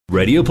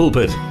Radio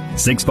Pulpit,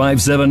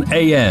 657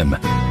 AM.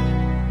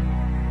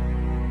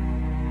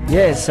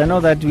 Yes, I know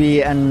that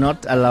we are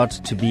not allowed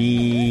to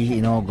be,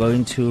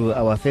 going to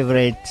our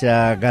favorite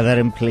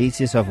gathering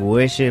places of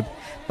worship,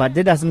 but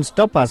that doesn't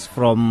stop us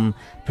from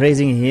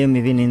praising Him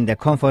even in the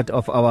comfort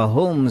of our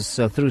homes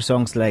through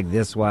songs like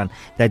this one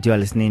that you are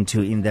listening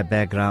to in the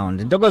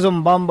background.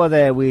 Ntokozo Mbambo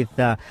there with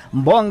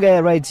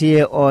Mbonge right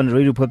here on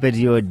Radio Pulpit,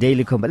 your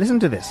daily combat. Listen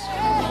to this.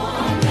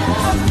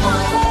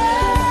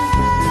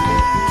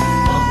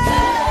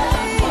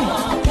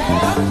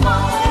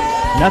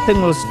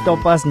 Nothing will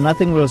stop us,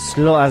 nothing will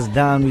slow us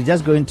down. We're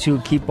just going to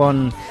keep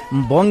on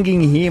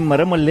mbonging Him.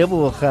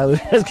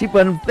 We'll just keep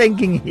on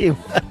thanking Him,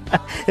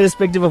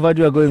 irrespective of what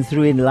we are going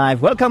through in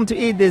life. Welcome to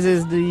it. This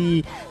is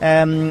the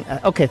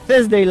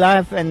Thursday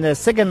Live and the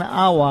second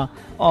hour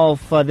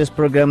of this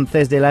program,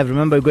 Thursday Live.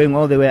 Remember, going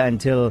all the way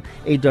until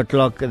 8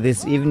 o'clock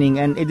this evening.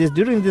 And it is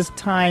during this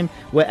time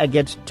where I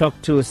get to talk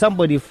to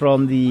somebody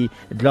from the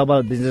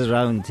Global Business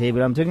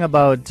Roundtable. I'm talking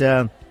about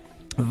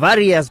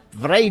variety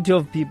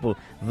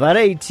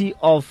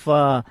of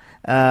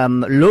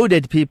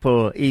loaded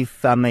people,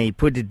 if I may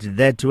put it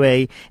that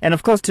way. And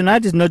of course,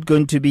 tonight is not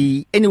going to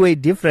be any way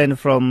different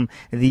from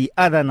the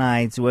other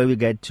nights where we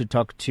get to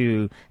talk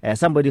to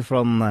somebody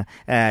from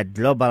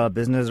Global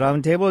Business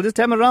Roundtable. This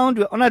time around,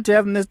 we're honored to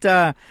have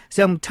Mr.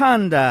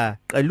 Siyamthanda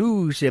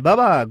Gcelushe.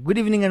 Baba, good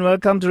evening and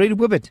welcome to Radio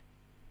Pulpit.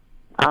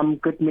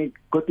 Good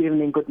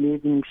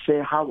evening,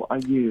 Shay. How are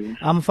you?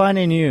 I'm fine,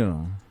 and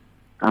you?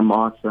 I'm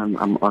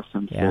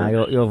awesome. Yeah,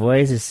 your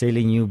voice is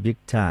selling you big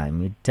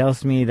time. It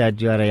tells me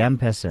that you are a young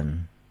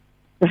person.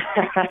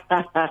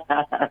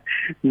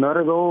 Not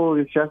at all.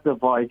 It's just a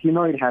voice.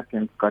 It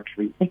happens,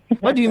 Godfrey.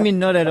 What do you mean,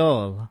 not at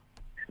all?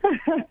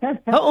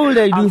 How old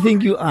do you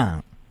think you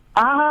are?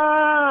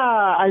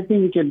 I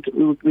think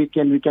we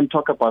can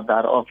talk about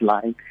that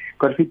offline.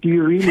 Godfrey, do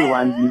you really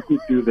want me to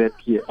do that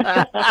here?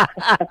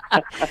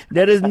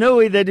 There is no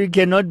way that you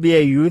cannot be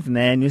a youth,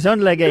 man. You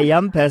sound like a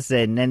young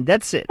person, and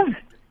that's it.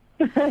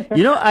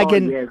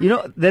 Yes.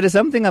 There is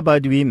something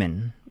about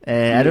women.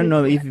 I don't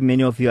know if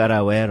many of you are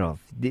aware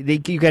of.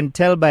 You can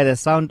tell by the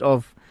sound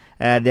of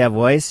their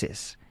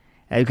voices.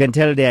 You can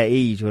tell their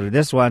age. Or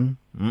this one,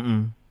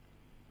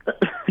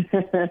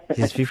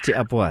 she's 50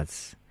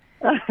 upwards.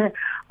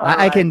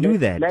 I can do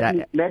that.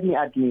 Let me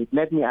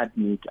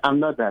admit,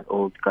 I'm not that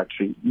old,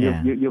 Godfrey.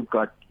 You've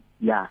got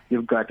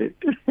it.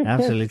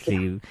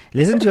 Absolutely.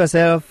 Listen to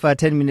yourself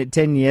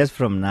 10 years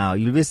from now.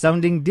 You'll be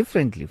sounding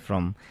differently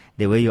from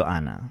the way you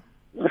are now.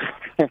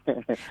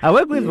 I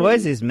work with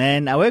voices,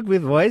 man. I work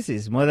with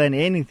voices more than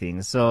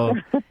anything. So,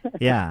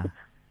 yeah.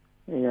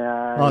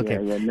 Yeah. Okay.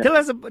 Yeah. Tell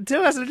us a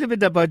little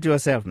bit about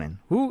yourself, man.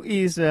 Who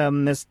is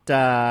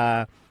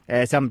Mr.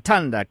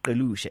 Siyamthanda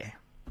Gcelushe?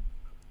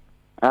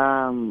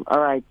 All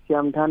right.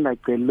 Siyamthanda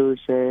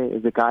Gcelushe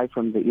is a guy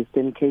from the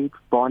Eastern Cape,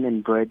 born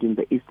and bred in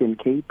the Eastern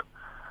Cape,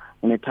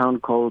 in a town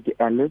called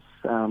Alice.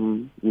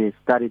 We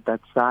studied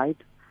that side.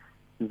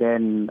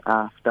 Then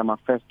after my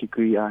first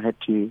degree, I had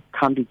to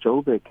come to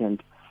Joburg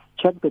and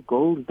check the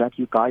gold that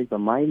you guys are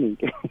mining,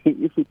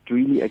 if it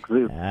really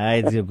exists.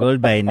 It's your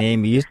gold by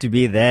name. It used to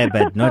be there,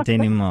 but not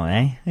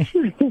anymore.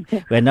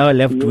 We're now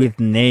left with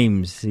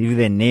names. Even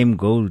the name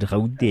Gold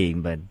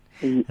Gauteng, but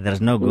there's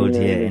no gold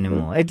here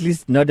anymore. At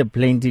least not a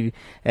plenty.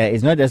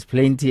 It's not as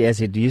plenty as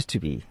it used to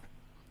be.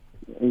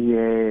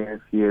 Yes.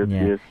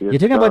 You're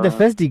talking about the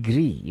first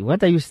degree.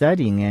 What are you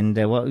studying? And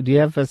do you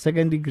have a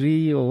second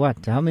degree or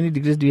what? How many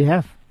degrees do you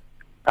have?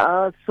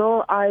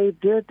 So I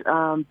did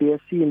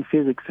BSc in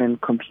physics and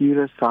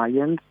computer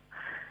science,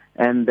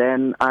 and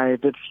then I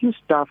did few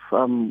stuff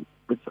of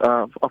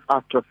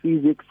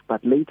astrophysics.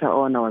 But later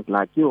on, I was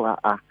like,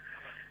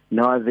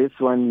 no, this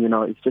one,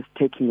 it's just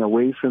taking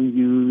away from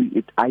you.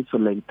 It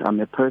isolates.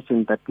 I'm a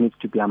person that needs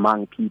to be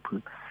among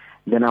people.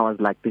 Then I was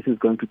like, this is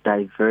going to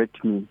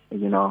divert me,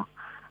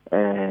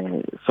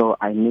 so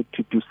I need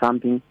to do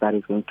something that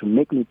is going to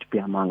make me to be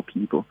among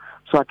people.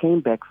 So I came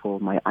back for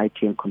my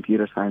IT and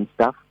computer science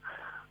stuff.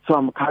 So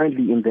I'm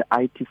currently in the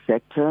IT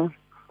sector.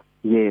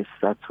 Yes,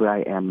 that's where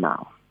I am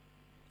now.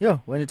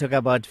 When you talk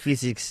about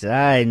physics,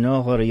 I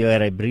know you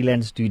are a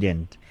brilliant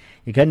student.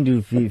 You can't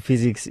do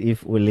physics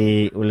if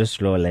ule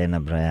slow learner,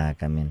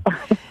 Brayak. I mean,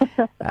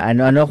 I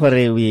know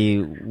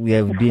we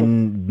have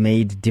been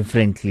made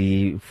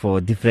differently for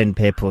different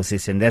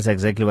purposes, and that's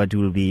exactly what we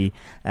will be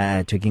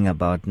talking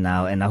about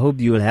now. And I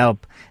hope you will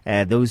help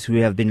those who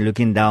have been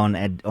looking down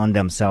on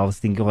themselves,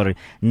 thinking,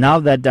 now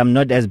that I'm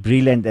not as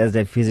brilliant as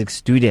the physics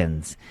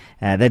students,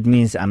 that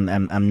means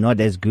I'm not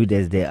as good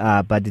as they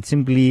are. But it's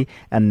simply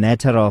a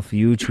matter of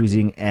you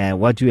choosing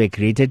what you are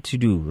created to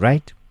do,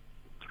 right?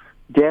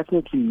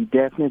 Definitely.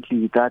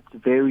 That's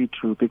very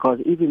true, because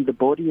even the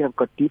body have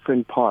got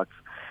different parts,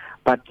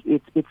 but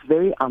it's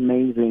very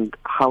amazing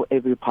how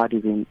every part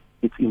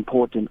it's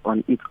important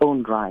on its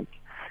own right.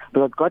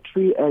 Because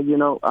Godfrey,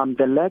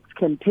 the legs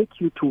can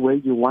take you to where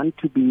you want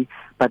to be,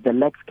 but the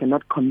legs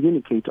cannot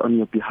communicate on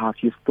your behalf.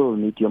 You still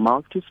need your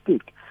mouth to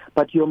speak,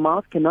 but your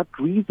mouth cannot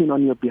reason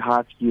on your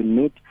behalf. You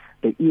need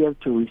the ears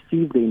to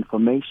receive the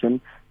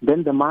information,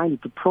 then the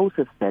mind to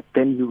process that,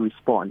 then you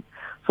respond.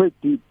 So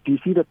do you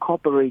see the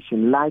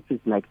cooperation? Life is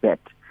like that.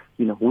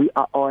 We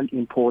are all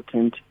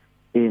important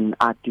in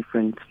our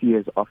different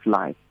spheres of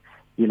life,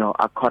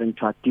 according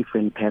to our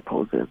different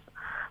purposes.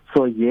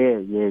 So yeah,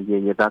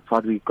 that's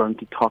what we're going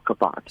to talk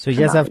about. So you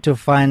just have to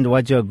find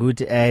what you're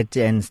good at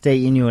and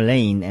stay in your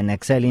lane and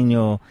excel in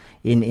your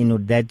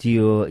in that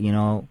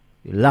you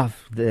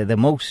love the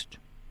most.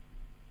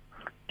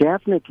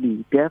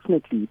 Definitely,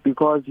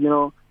 because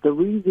the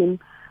reason,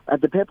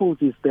 the purpose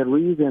is the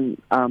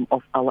reason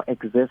of our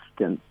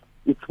existence.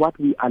 It's what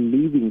we are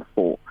living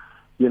for.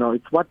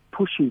 It's what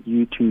pushes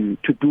you to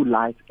do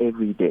life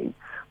every day.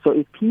 So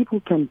if people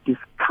can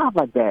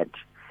discover that,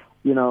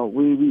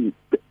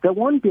 there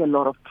won't be a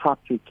lot of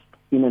traffic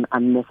in an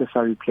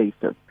unnecessary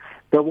places.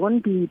 There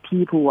won't be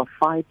people who are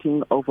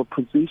fighting over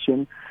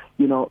position,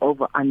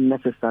 over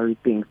unnecessary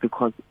things,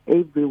 because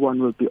everyone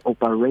will be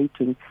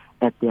operating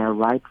at their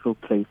rightful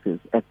places,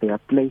 at their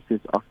places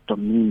of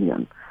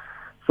dominion.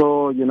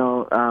 So,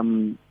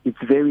 it's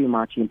very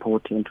much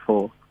important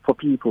for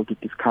people to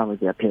discover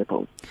their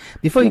purpose.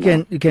 Before you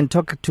can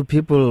talk to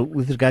people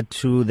with regard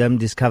to them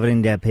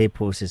discovering their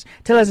purposes,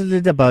 tell us a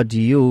little about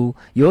your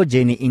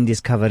journey in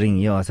discovering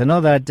yours. I know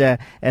that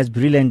as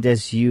brilliant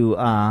as you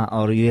are,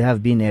 or you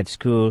have been at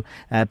school,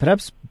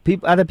 perhaps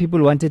other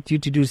people wanted you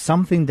to do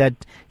something that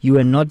you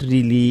were not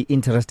really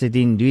interested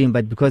in doing,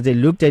 but because they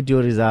looked at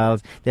your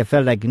results, they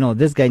felt like,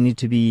 this guy needs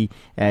to be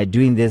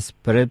doing this,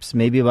 perhaps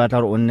maybe about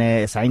our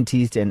own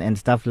scientist and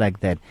stuff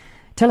like that.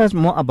 Tell us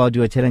more about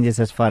your challenges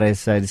as far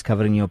as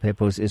discovering your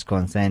purpose is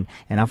concerned,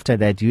 and after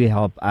that you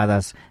help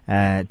others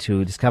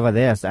to discover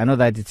theirs. I know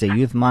that it's a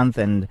youth month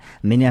and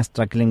many are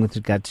struggling with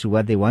regard to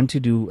what they want to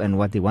do and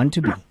what they want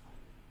to be.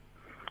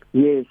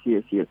 Yes.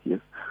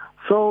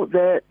 So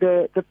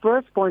the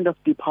first point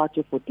of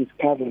departure for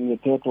discovering your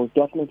purpose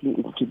definitely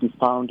is to be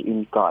found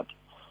in God.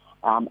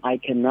 I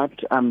cannot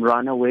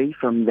run away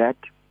from that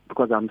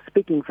because I'm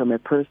speaking from a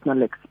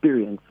personal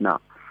experience now.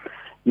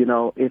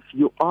 If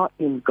you are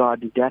in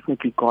God,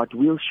 definitely God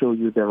will show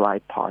you the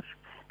right path.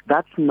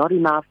 That's not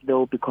enough,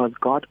 though, because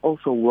God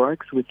also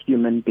works with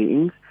human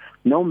beings.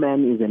 No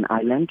man is an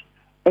island.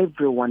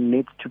 Everyone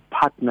needs to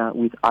partner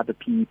with other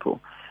people.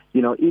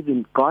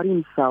 Even God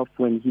himself,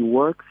 when he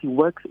works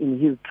in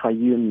his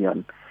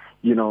triunion,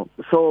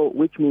 so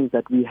which means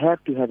that we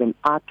have to have an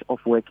art of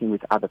working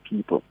with other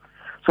people.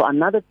 So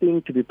another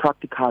thing to be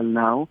practical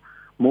now,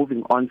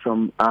 moving on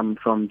from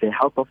the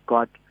help of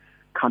God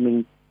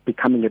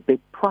becoming a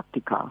bit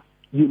practical,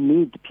 you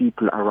need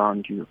people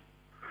around you.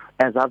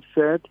 As I've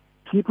said,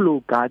 people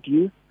who guide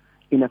you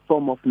in a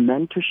form of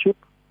mentorship.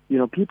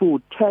 People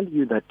will tell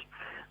you that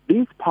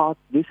this path,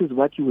 this is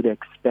what you would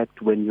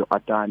expect when you are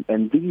done,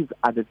 and these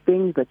are the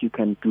things that you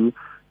can do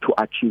to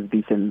achieve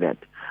this and that.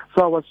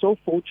 So I was so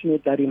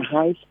fortunate that in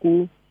high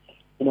school,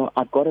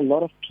 I got a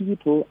lot of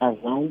people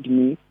around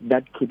me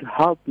that could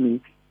help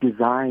me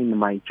design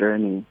my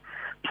journey.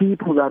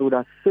 People that would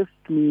assist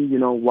me,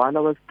 while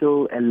I was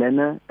still a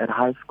learner at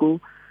high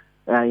school,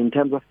 in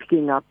terms of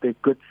picking up the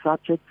good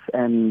subjects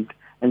and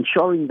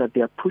ensuring that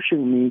they are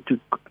pushing me to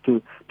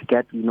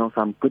get,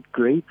 some good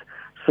grades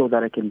so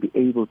that I can be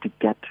able to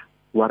get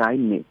what I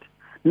need.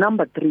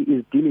 Number 3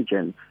 is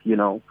diligence,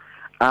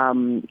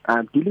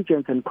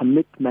 diligence and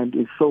commitment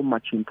is so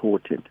much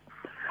important.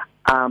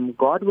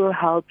 God will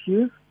help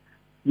you,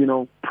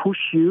 push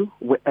you.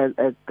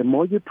 As the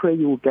more you pray,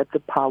 you will get the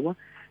power.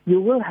 You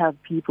will have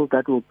people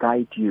that will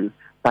guide you,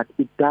 but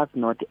it does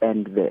not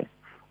end there.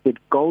 It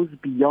goes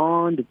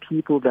beyond the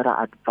people that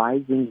are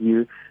advising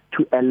you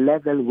to a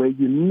level where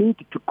you need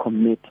to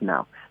commit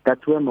now.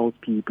 That's where most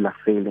people are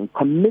failing.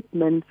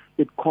 Commitment,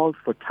 it calls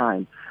for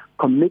time.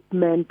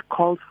 Commitment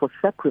calls for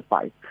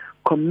sacrifice.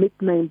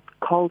 Commitment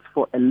calls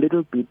for a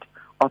little bit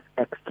of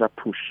extra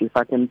push. If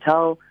I can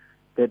tell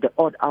that the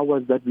odd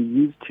hours that we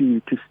use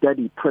to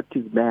study,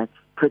 practice maths,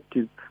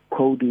 practice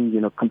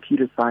coding,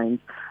 computer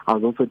science. I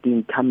was also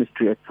doing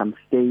chemistry at some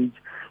stage.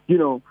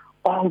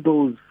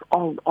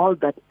 All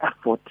that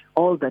effort,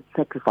 all that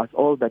sacrifice,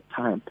 all that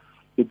time,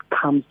 it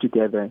comes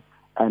together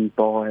and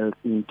boils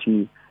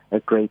into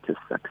a greater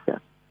success.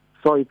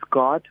 So it's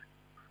God,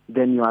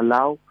 then you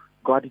allow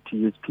God to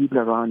use people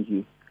around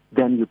you,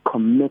 then you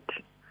commit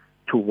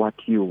to what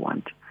you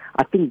want.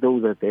 I think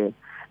those are the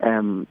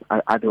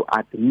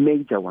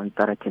major ones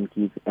that I can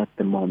give at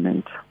the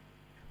moment.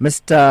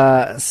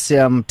 Mr.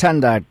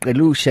 Siyamthanda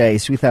Gcelushe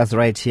is with us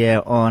right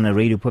here on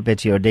Radio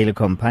Pulpit, your daily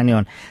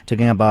companion,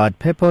 talking about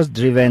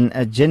purpose-driven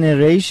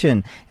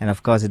generation. And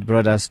of course, it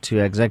brought us to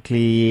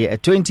exactly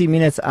 20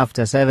 minutes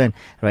after 7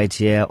 right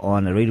here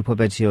on Radio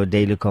Pulpit, your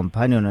daily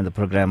companion, on the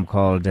program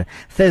called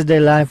Thursday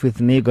Live with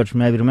me,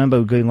 Godfrey Moabi. Remember,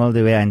 we're going all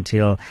the way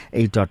until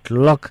 8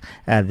 o'clock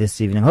this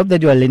evening. Hope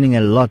that you are learning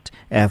a lot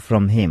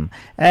from him.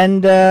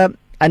 And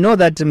I know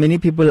that many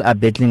people are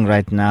battling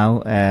right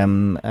now,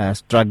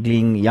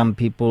 struggling, young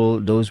people,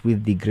 those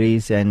with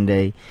degrees, and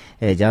they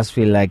just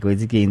feel like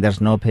basically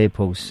there's no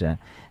purpose.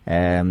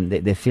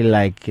 They feel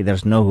like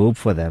there's no hope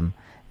for them.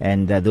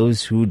 and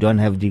those who don't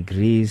have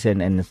degrees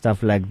and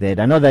stuff like that.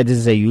 I know that this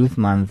is a youth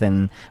month,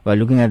 and we're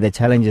looking at the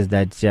challenges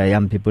that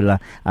young people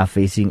are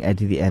facing at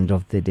the end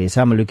of the day.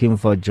 Some are looking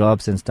for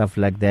jobs and stuff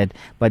like that,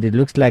 but it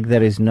looks like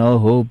there is no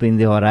hope in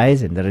the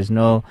horizon. There is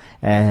no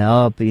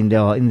help in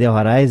the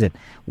horizon.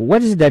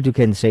 What is it that you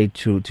can say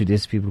to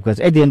these people? Because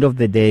at the end of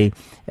the day,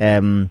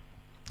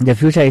 the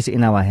future is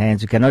in our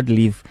hands. We cannot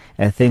leave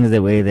things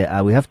the way they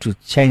are. We have to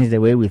change the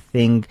way we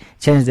think,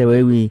 change the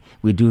way we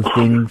do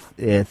things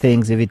if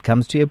it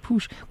comes to a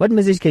push. What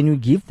message can you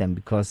give them?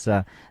 Because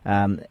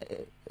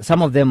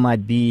some of them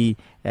might be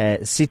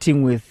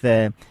sitting with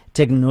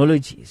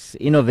technologies,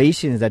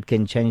 innovations that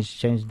can change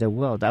the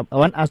world. I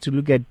want us to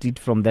look at it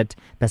from that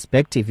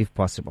perspective, if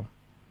possible.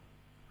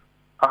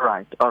 All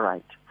right.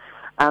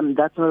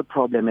 That's not a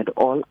problem at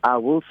all. I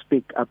will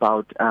speak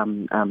about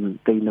the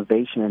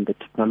innovation and the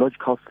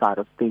technological side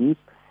of things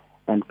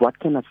and what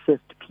can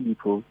assist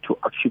people to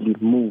actually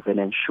move and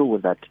ensure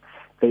that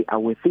they are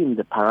within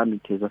the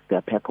parameters of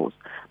their purpose.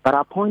 But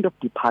our point of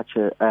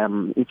departure,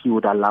 if you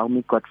would allow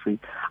me, Godfrey,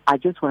 I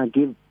just want to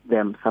give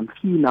them some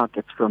few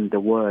nuggets from the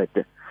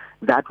Word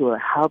that will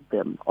help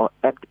them or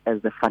act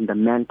as the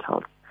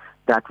fundamentals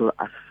that will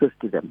assist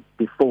them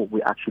before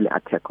we actually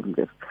attack on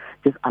this.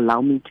 Just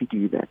allow me to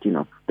do that,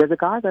 There's a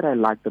guy that I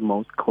like the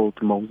most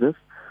called Moses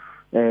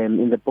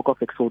in the book of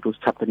Exodus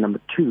chapter number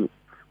 2.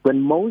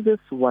 When Moses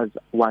was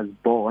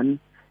born,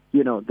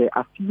 there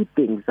are a few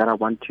things that I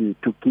want to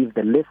give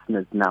the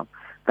listeners now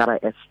that are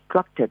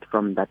extracted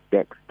from that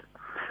text.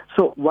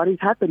 So what is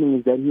happening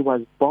is that he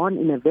was born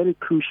in a very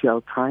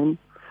crucial time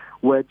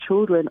where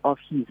children of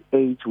his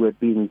age were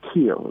being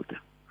killed.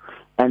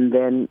 And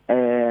then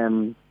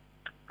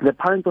the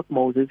parents of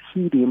Moses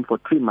hid him for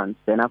 3 months.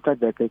 Then after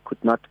that, they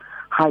could not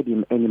hide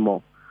him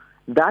anymore.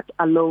 That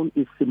alone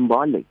is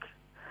symbolic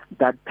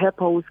that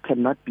purpose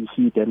cannot be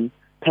hidden.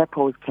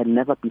 Purpose can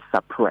never be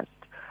suppressed.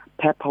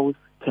 Purpose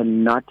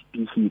cannot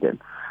be hidden.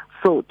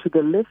 So to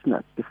the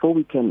listeners, before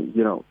we can,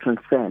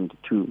 transcend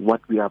to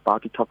what we are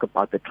about to talk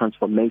about, the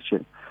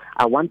transformation,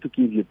 I want to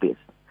give you this,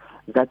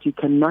 that you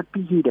cannot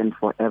be hidden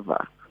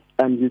forever.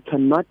 And you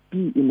cannot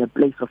be in a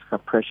place of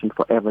suppression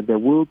forever. There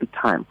will be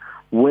time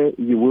where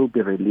you will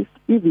be released,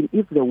 even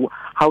if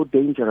how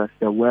dangerous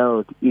the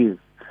world is.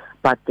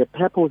 But the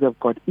purpose of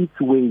God, its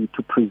way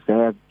to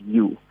preserve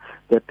you.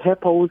 The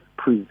purpose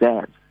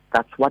preserves.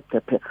 That's what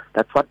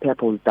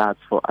purpose does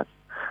for us.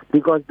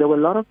 Because there were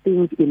a lot of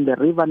things in the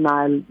River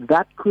Nile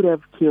that could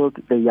have killed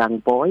the young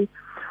boy.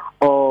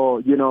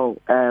 Or, there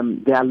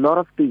are a lot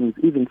of things,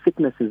 even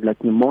sicknesses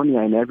like pneumonia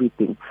and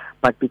everything.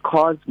 But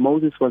because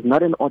Moses was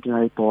not an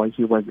ordinary boy,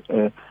 he was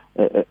a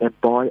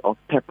boy of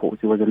purpose.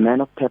 He was a man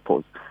of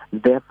purpose.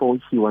 Therefore,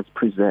 he was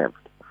preserved.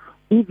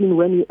 Even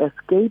when he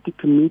escaped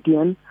to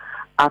Midian,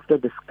 after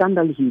the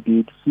scandal he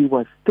did, he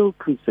was still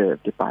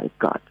preserved by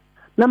God.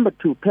 Number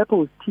 2,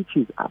 purpose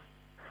teaches us.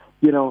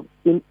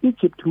 In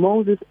Egypt,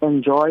 Moses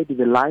enjoyed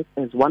the life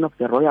as one of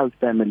the royal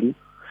family.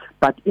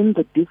 But in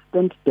the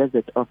distant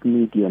desert of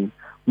Midian,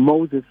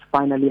 Moses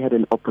finally had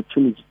an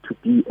opportunity to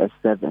be a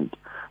servant.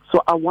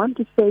 So I want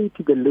to say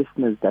to the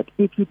listeners that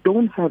if you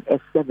don't have a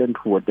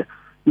servanthood,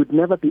 you'd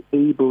never be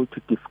able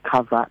to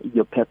discover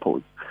your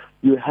purpose.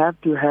 You have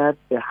to have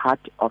a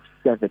heart of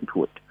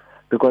servanthood.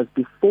 Because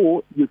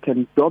before you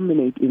can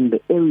dominate in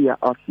the area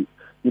of,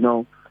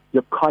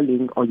 your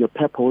calling or your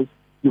purpose,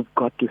 you've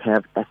got to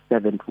have a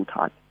servanthood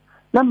heart.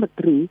 Number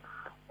 3,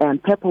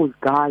 and purpose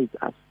guides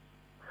us.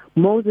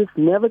 Moses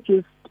never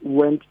just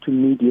went to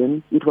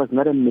Midian. It was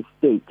not a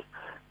mistake,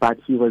 but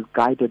he was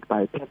guided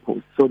by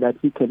purpose so that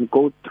he can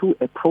go through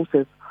a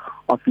process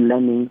of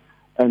learning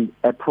and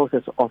a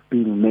process of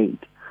being made.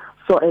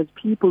 So as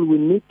people, we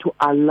need to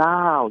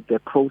allow the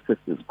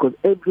processes, because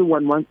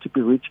everyone wants to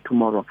be rich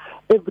tomorrow.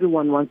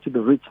 Everyone wants to be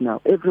rich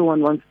now.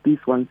 Everyone wants this,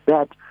 wants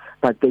that,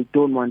 but they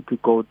don't want to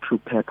go through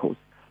purpose.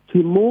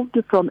 He moved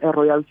from a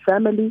royal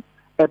family,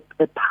 a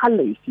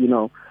palace,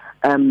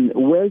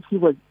 where he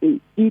was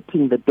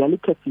eating the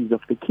delicacies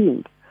of the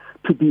king,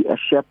 to be a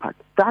shepherd.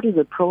 That is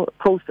a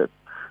process.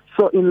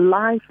 So in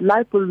life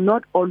will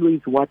not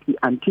always what we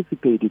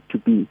anticipate it to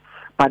be.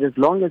 But as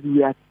long as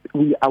we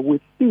are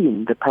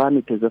within the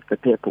parameters of the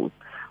purpose,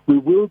 we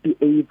will be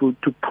able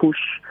to push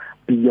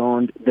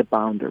beyond the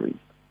boundaries.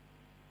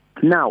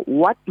 Now,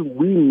 what do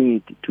we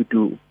need to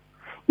do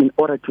in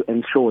order to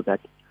ensure that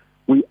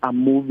we are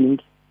moving,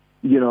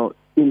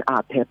 in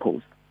our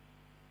purpose?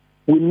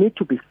 We need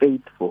to be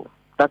faithful.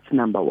 That's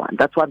number 1.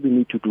 That's what we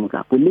need to do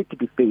now. We need to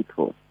be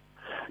faithful.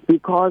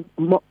 Because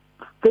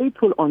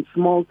faithful on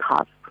small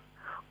tasks.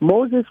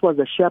 Moses was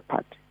a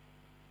shepherd,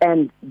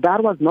 and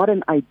that was not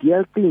an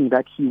ideal thing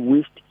that he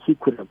wished he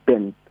could have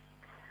been,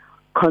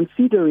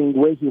 considering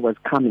where he was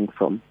coming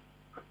from.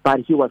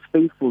 But he was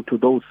faithful to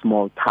those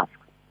small tasks.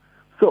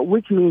 So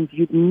which means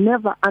you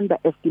never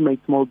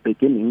underestimate small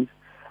beginnings.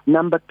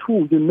 Number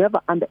 2, you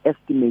never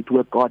underestimate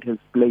where God has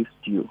placed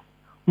you.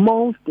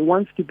 Most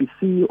want to be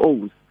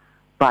CEOs,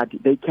 but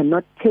they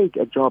cannot take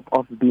a job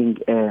of being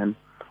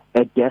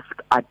a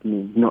desk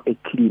admin, a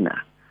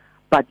cleaner.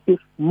 But if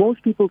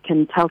most people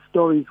can tell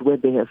stories where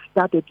they have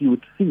started, you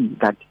would see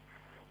that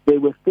they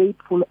were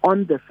faithful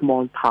on the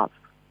small task,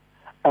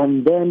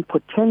 and then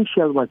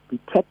potential was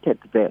detected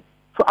there.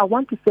 So I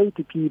want to say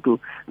to people,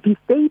 be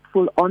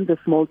faithful on the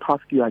small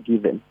task you are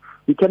given.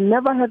 You can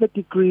never have a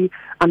degree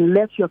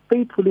unless you're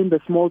faithful in the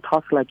small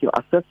tasks like your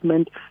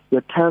assessment,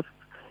 your tests,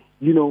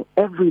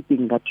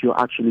 everything that you're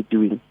actually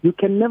doing. You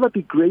can never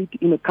be great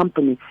in a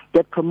company,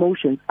 get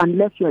promotions,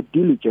 unless you're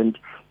diligent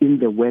in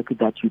the work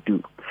that you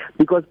do.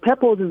 Because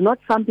purpose is not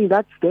something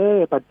that's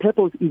there, but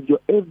purpose is your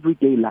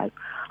everyday life.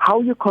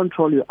 How you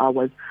control your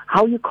hours,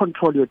 how you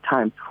control your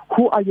time,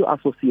 who are your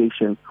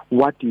associations,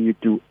 what do you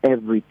do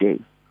every day?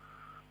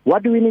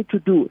 What do we need to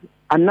do?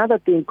 Another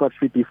thing,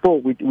 Godfrey, before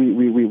we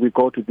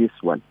go to this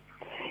one,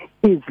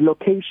 is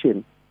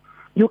location.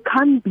 You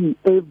can't be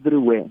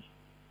everywhere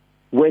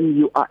when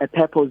you are a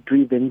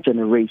purpose-driven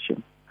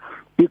generation.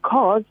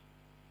 Because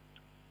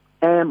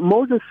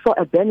Moses saw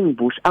a burning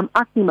bush. I'm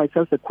asking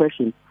myself a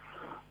question.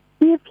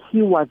 If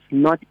he was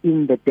not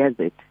in the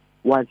desert,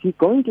 was he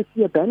going to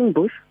see a burning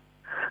bush?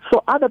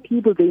 So other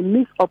people, they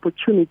miss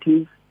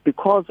opportunities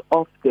because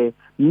of their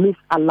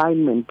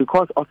misalignment,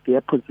 because of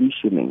their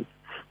positioning.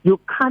 You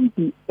can't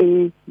be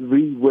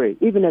everywhere.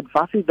 Even at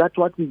Vafi, that's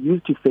what we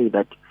used to say,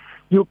 that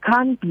you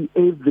can't be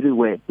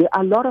everywhere. There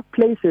are a lot of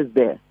places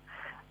there.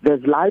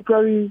 There's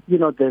library,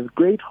 there's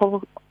great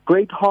hall.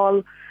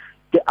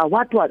 There are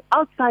what?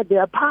 Outside there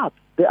are pubs.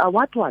 There are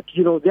what?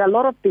 There are a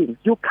lot of things.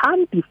 You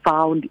can't be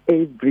found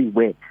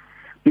everywhere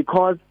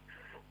because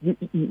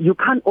you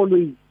can't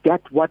always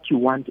get what you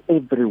want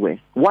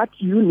everywhere. What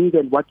you need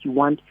and what you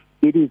want,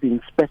 it is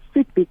in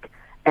specific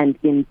and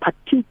in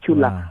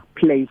particular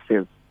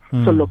places.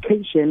 So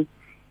location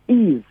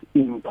is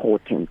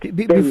important.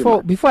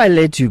 Before I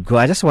let you go,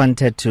 I just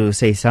wanted to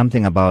say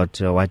something about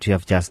what you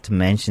have just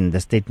mentioned, the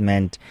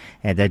statement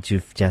that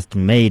you've just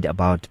made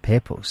about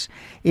purpose.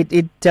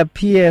 It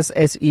appears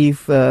as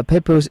if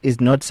purpose is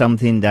not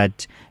something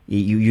that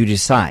you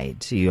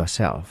decide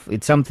yourself.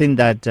 It's something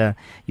that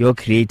your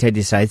Creator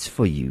decides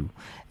for you.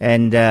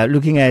 And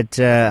looking at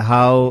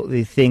how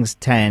the things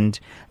turned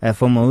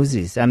for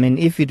Moses, I mean,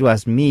 if it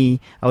was me,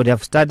 I would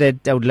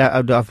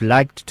have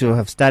liked to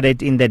have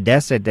started in the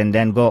desert and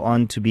then go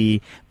on to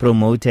be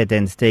promoted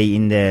and stay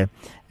in the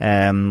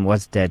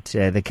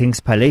the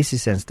king's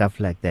palaces and stuff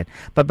like that.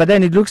 But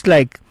then it looks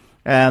like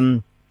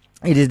it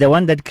is the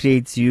one that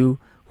creates you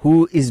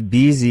who is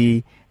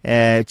busy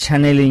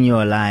channeling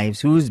your lives,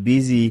 who's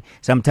busy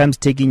sometimes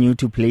taking you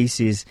to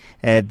places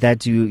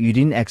that you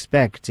didn't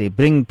expect,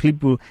 bring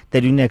people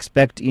that you didn't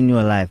expect in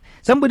your life.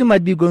 Somebody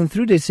might be going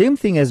through the same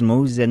thing as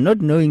Moses and not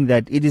knowing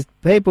that it is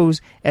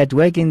purpose at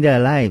work in their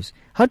lives.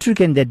 How true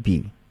can that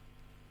be?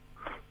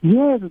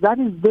 Yes, that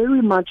is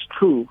very much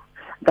true,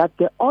 that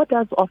the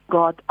orders of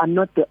God are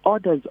not the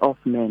orders of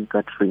men,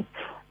 Godfrey.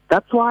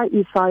 That's why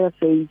Isaiah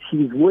says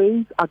his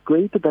ways are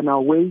greater than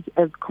our ways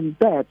as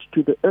compared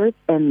to the earth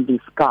and the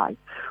sky.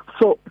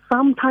 So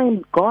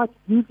sometimes God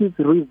uses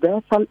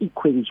reversal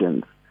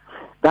equations.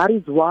 That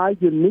is why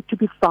you need to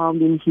be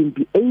found in him,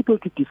 be able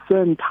to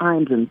discern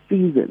times and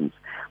seasons,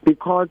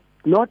 because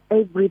not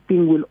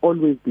everything will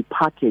always be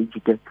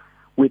packaged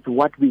with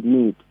what we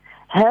need.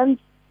 Hence,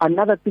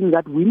 another thing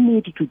that we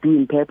need to do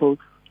in purpose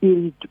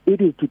is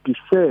to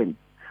discern.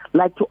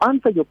 Like, to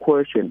answer your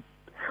question,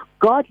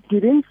 God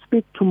didn't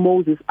speak to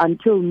Moses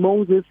until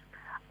Moses,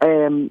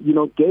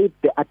 gave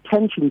the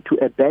attention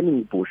to a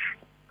burning bush.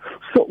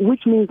 So,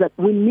 which means that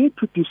we need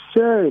to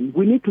discern,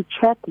 we need to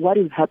check what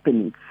is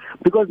happening,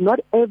 because not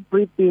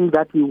everything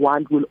that we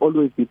want will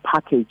always be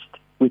packaged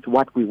with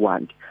what we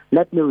want.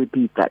 Let me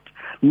repeat that.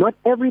 Not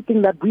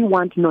everything that we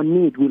want nor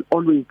need will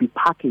always be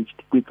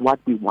packaged with what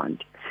we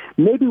want.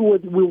 Maybe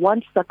we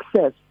want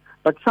success,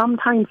 but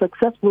sometimes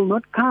success will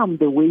not come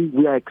the way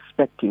we are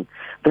expecting.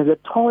 There's a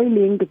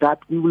toiling that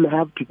we will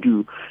have to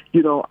do.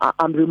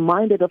 I'm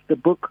reminded of the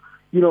book,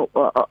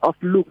 of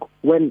Luke,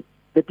 when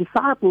the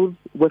disciples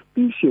were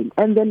fishing,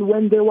 and then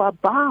when they were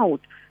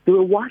they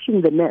were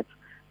washing the nets.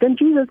 Then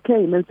Jesus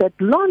came and said,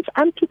 launch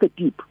unto the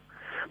deep,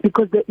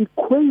 because the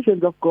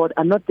equations of God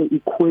are not the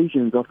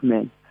equations of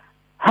men.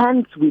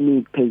 Hence, we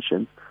need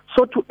patience.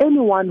 So to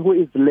anyone who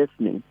is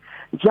listening,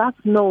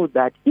 just know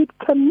that it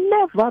can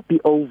never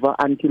be over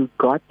until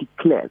God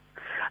declares.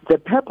 The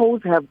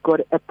purpose have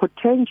got a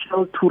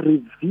potential to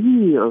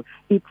reveal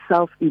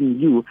itself in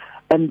you,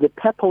 and the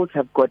purpose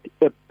have got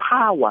a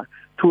power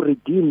to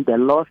redeem the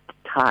lost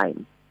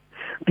time.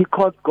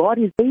 Because God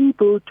is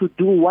able to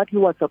do what he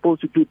was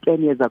supposed to do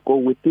 10 years ago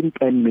within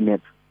 10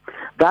 minutes.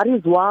 That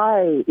is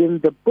why in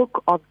the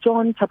book of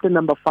John, chapter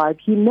number 5,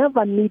 he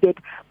never needed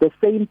the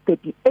same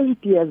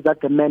 38 years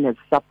that the man has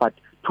suffered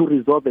to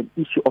resolve an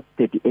issue of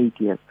 38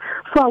 years.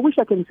 So I wish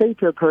I can say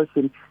to a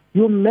person,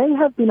 you may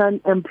have been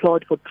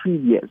unemployed for 3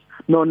 years,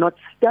 no, not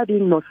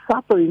studying, nor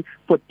suffering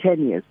for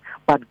 10 years,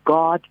 but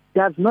God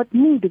does not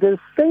need the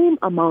same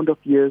amount of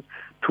years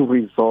to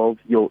resolve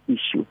your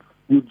issue.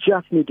 You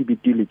just need to be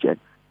diligent.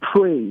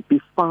 Pray,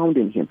 be found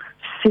in him,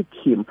 seek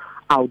him,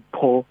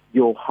 outpour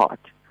your heart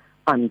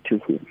unto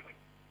him.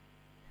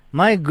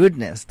 My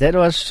goodness, that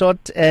was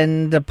short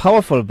and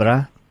powerful,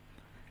 brah.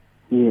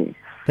 Yes.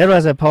 That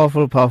was a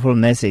powerful, powerful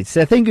message.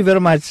 So thank you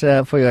very much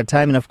for your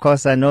time. And of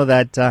course, I know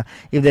that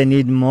if they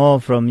need more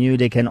from you,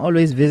 they can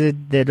always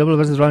visit the Double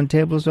Voices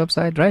Roundtable's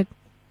website, right?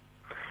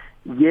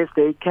 Yes,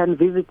 they can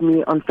visit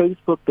me on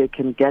Facebook. They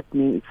can get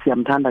me. It's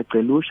Siyamthanda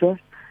Gcelushe.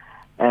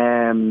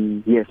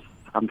 Yes,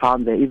 I'm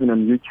found there. Even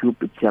on YouTube,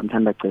 it's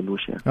Siyamthanda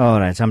Gcelushe. All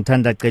right,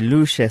 Siyamthanda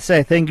Gcelushe.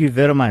 Sir, thank you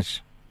very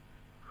much.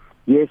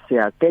 Yes,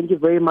 yeah. Thank you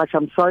very much.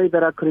 I'm sorry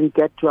that I couldn't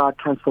get to our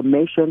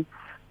transformation,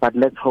 but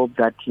let's hope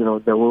that,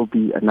 there will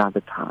be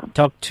another time.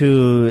 Talk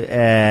to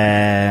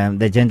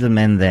the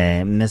gentleman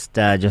there,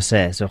 Mr.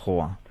 Jose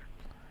Sohoa.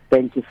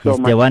 Thank you so much.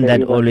 He's the one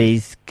that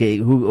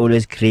who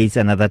always creates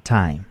another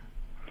time.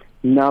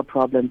 No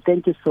problem.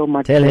 Thank you so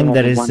much. Tell him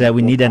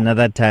we need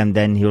another time,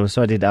 then he will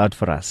sort it out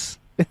for us.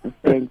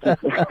 Thank you.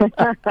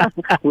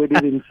 We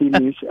didn't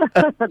finish.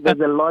 There's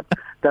a lot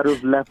that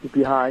was left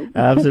behind.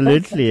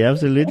 Absolutely.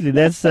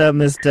 That's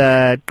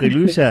Mr.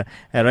 Gcelushe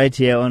right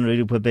here on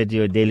Radio Pulpit,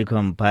 your daily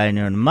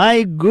companion.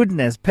 My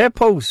goodness,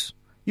 purpose.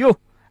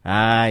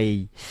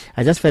 I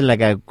just felt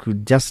like I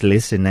could just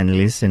listen and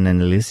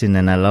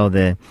allow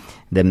the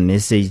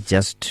message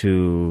just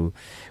to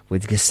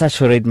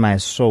saturate my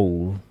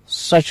soul.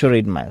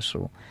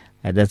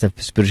 That's a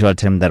spiritual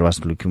term that I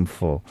was looking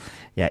for.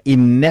 Yeah,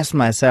 immerse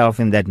myself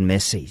in that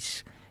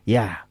message.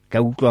 Yeah, ka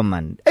utlwa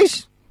man.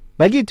 Eish,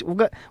 bagit,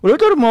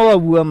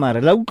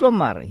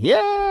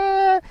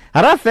 yeah,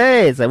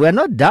 harafes, we're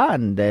not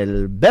done.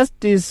 The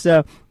best is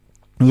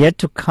yet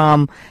to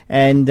come,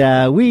 and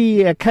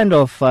we are kind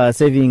of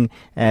saving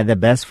the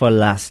best for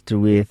last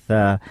with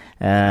men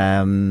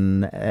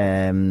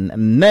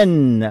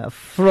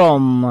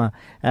from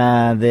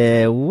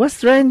the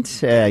West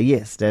Rand.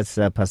 Yes, that's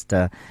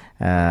Pastor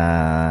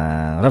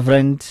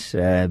Reverend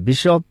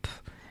Bishop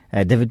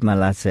David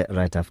Malatse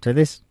right after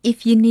this.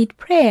 If you need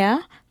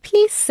prayer,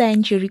 please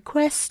send your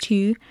request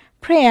to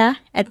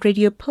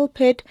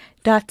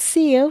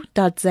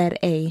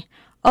prayer@radiopulpit.co.za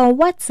or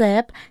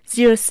WhatsApp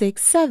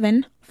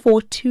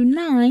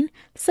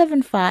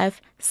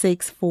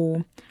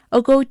 067-429-7564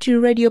 or go to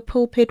Radio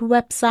Pulpit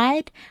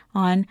website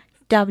on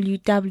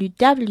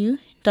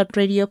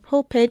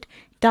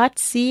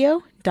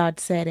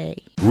www.radiopulpit.co.za.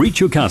 Reach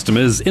your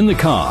customers in the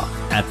car,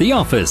 at the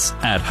office,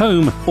 at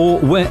home, or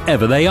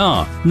wherever they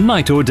are,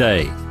 night or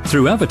day.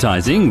 Through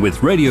advertising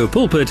with Radio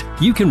Pulpit,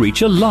 you can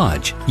reach a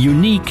large,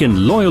 unique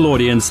and loyal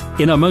audience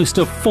in a most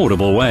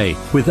affordable way.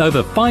 With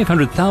over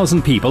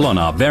 500,000 people on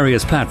our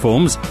various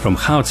platforms, from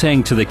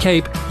Gauteng to the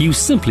Cape, you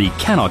simply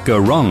cannot go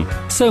wrong.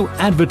 So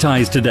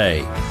advertise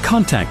today.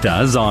 Contact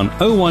us on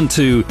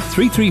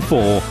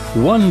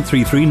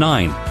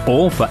 012-334-1339.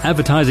 Or for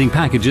advertising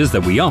packages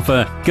that we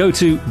offer, go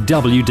to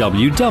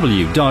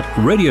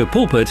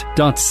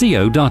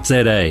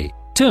www.radiopulpit.co.za.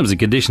 Terms and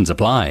conditions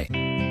apply.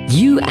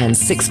 You and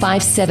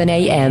 657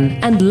 AM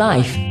and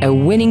life, a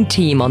winning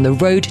team on the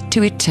road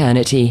to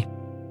eternity.